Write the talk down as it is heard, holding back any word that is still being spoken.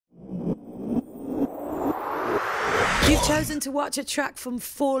Chosen to watch a track from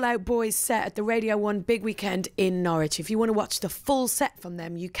Fall Out Boy's set at the Radio 1 Big Weekend in Norwich. If you want to watch the full set from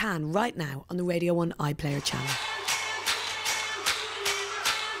them, you can right now on the Radio 1 iPlayer channel.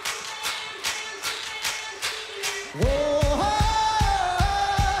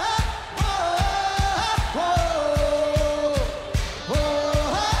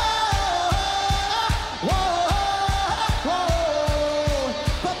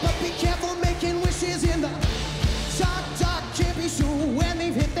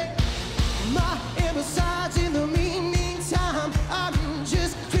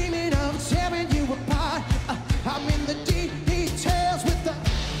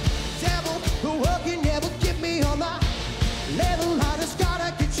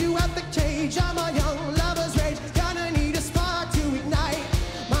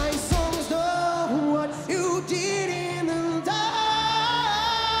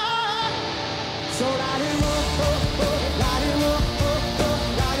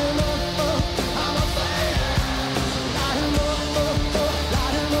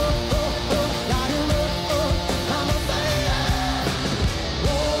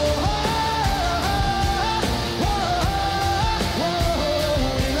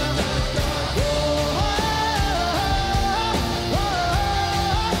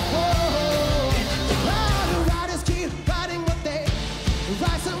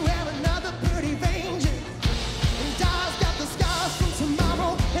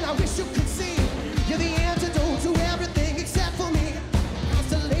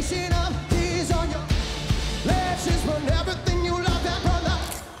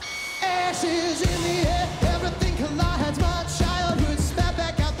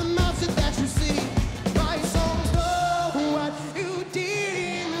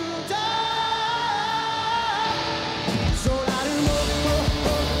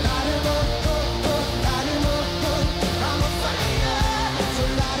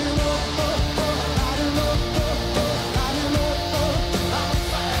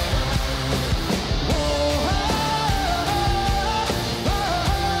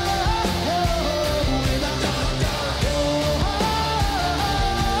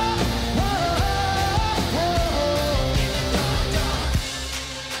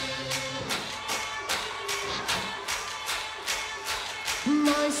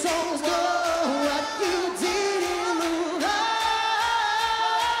 My songs go what you did in the dark.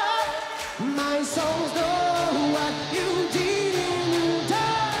 My songs go what you did in the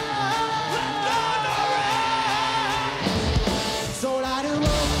dark. So light 'em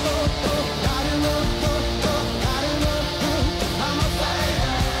up, light 'em up, light 'em up. I'm a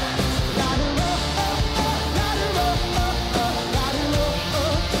fire. Light 'em up, light 'em up, light 'em up.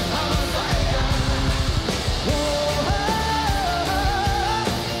 I'm a fire.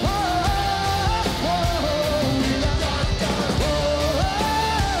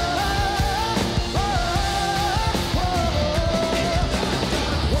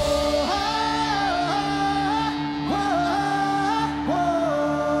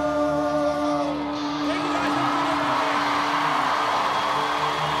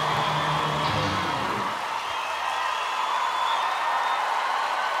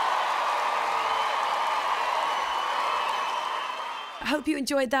 I hope you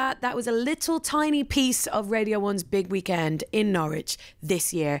enjoyed that. That was a little tiny piece of Radio 1's Big Weekend in Norwich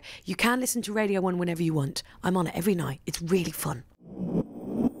this year. You can listen to Radio 1 whenever you want. I'm on it every night. It's really fun.